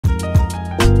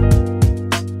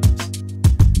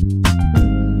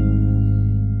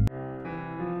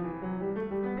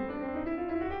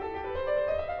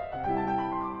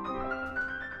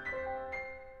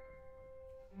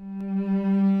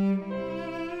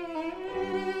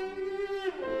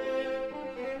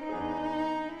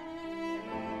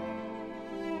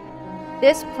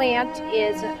This plant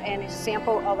is an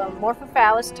example of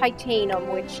Amorphophallus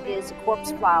titanum, which is a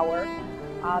corpse flower.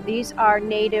 These are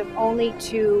native only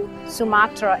to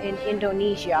Sumatra in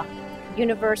Indonesia.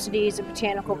 Universities and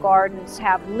botanical gardens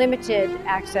have limited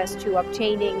access to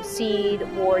obtaining seed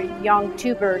or young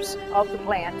tubers of the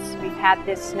plants. We've had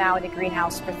this now in the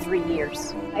greenhouse for 3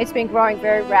 years. It's been growing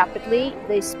very rapidly.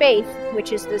 The spathe,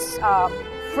 which is this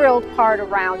frilled part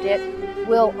around it,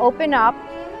 will open up,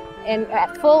 and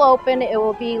at full open it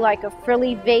will be like a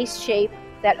frilly vase shape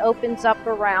that opens up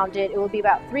around it. It will be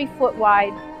about 3 foot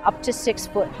wide, up to 6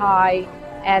 foot high.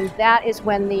 And that is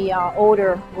when the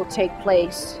odor will take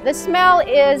place. The smell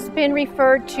is been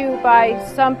referred to by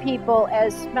some people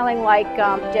as smelling like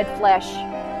dead flesh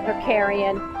or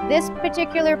carrion. This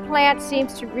particular plant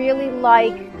seems to really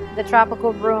like the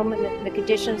tropical room and the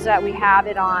conditions that we have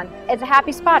it on. It's a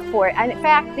happy spot for it. And in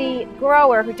fact, the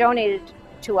grower who donated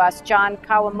to us, John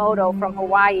Kawamoto from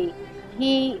Hawaii,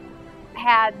 he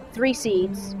had 3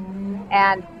 seeds,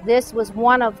 and this was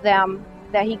one of them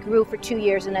that he grew for 2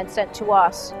 years and then sent to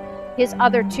us. His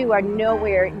other 2 are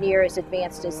nowhere near as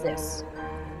advanced as this.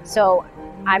 So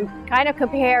I'm kind of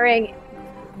comparing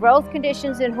growth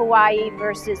conditions in Hawaii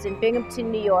versus in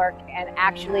Binghamton, New York, and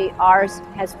actually ours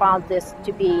has found this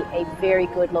to be a very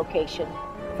good location.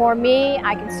 For me,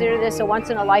 I consider this a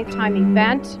once-in-a-lifetime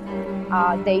event.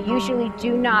 They usually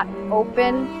do not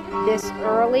open this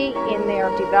early in their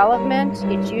development.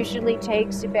 It usually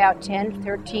takes about 10,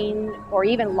 13, or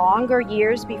even longer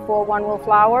years before one will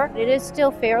flower. It is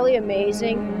still fairly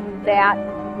amazing that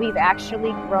we've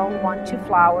actually grown one to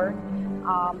flower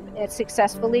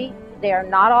successfully. They are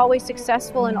not always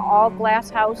successful in all glass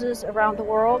houses around the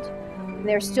world.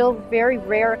 There's still very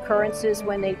rare occurrences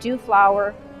when they do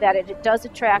flower that it does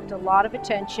attract a lot of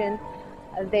attention.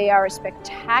 They are a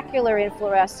spectacular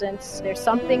inflorescence. There's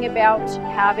something about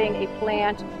having a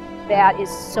plant that is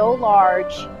so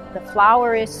large, the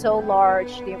flower is so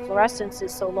large, the inflorescence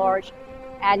is so large,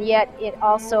 and yet it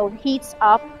also heats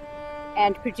up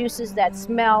and produces that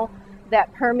smell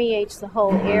that permeates the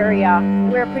whole area.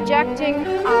 We're projecting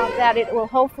that it will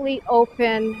hopefully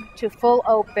open to full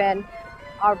open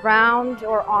around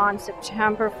or on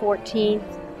September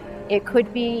 14th. It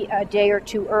could be a day or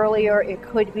 2 earlier, it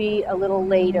could be a little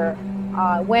later.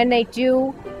 When they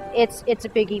do, it's a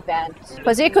big event.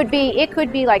 Because it could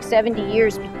be like 70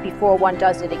 years before one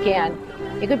does it again.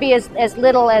 It could be as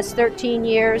little as 13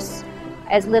 years,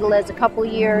 as little as a couple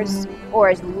years, or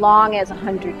as long as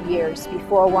 100 years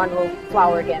before one will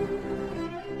flower again.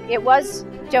 It was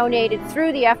donated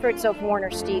through the efforts of Warner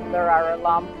Stiegler, our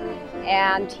alum,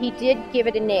 and he did give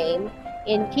it a name,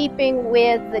 in keeping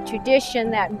with the tradition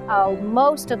that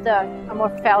most of the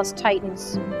Amorphophallus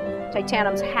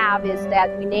titanums have, is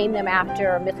that we name them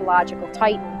after a mythological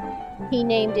titan. He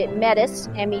named it Metis,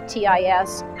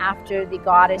 M-E-T-I-S, after the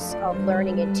goddess of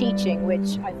learning and teaching,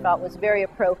 which I felt was very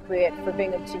appropriate for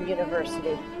Binghamton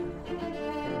University.